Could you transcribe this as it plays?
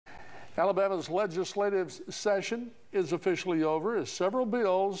Alabama's legislative session is officially over as several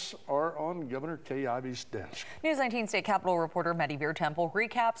bills are on Governor Kay Ivey's desk. News 19 State Capitol reporter Maddie Beer-Temple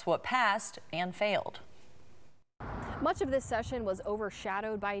recaps what passed and failed. Much of this session was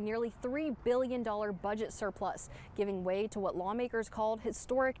overshadowed by a nearly $3 billion budget surplus, giving way to what lawmakers called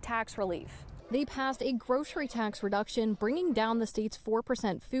historic tax relief. They passed a grocery tax reduction, bringing down the state's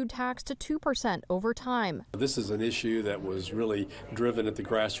 4% food tax to 2% over time. This is an issue that was really driven at the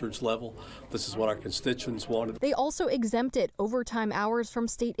grassroots level. This is what our constituents wanted. They also exempted overtime hours from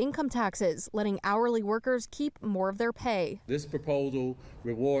state income taxes, letting hourly workers keep more of their pay. This proposal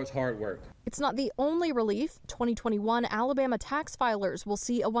rewards hard work. It's not the only relief. 2021 Alabama tax filers will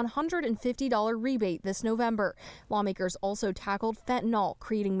see a $150 rebate this November. Lawmakers also tackled fentanyl,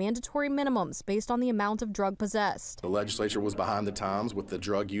 creating mandatory minimums based on the amount of drug possessed. The legislature was behind the times with the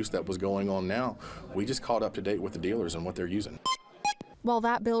drug use that was going on now. We just caught up to date with the dealers and what they're using. While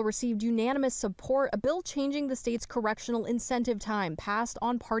that bill received unanimous support, a bill changing the state's correctional incentive time passed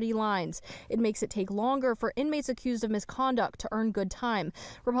on party lines. It makes it take longer for inmates accused of misconduct to earn good time.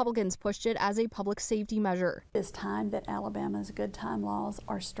 Republicans pushed it as a public safety measure. It's time that Alabama's good time laws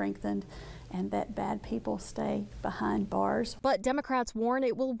are strengthened and that bad people stay behind bars. But Democrats warn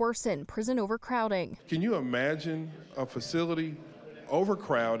it will worsen prison overcrowding. Can you imagine a facility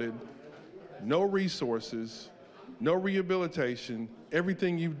overcrowded, no resources, no rehabilitation?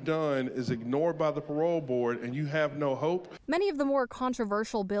 Everything you've done is ignored by the parole board and you have no hope. Many of the more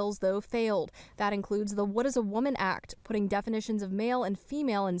controversial bills, though, failed. That includes the What is a Woman Act, putting definitions of male and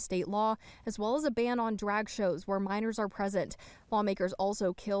female in state law, as well as a ban on drag shows where minors are present. Lawmakers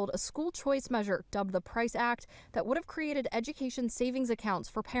also killed a school choice measure dubbed the Price Act that would have created education savings accounts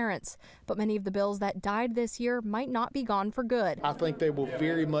for parents. But many of the bills that died this year might not be gone for good. I think they will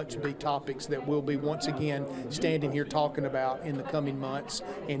very much be topics that we'll be once again standing here talking about in the coming months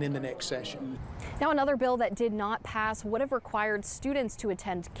and in the next session. Now, another bill that did not pass would have required students to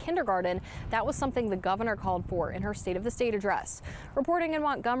attend kindergarten. That was something the governor called for in her State of the State address. Reporting in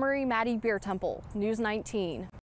Montgomery, Maddie Beer-Temple, News 19.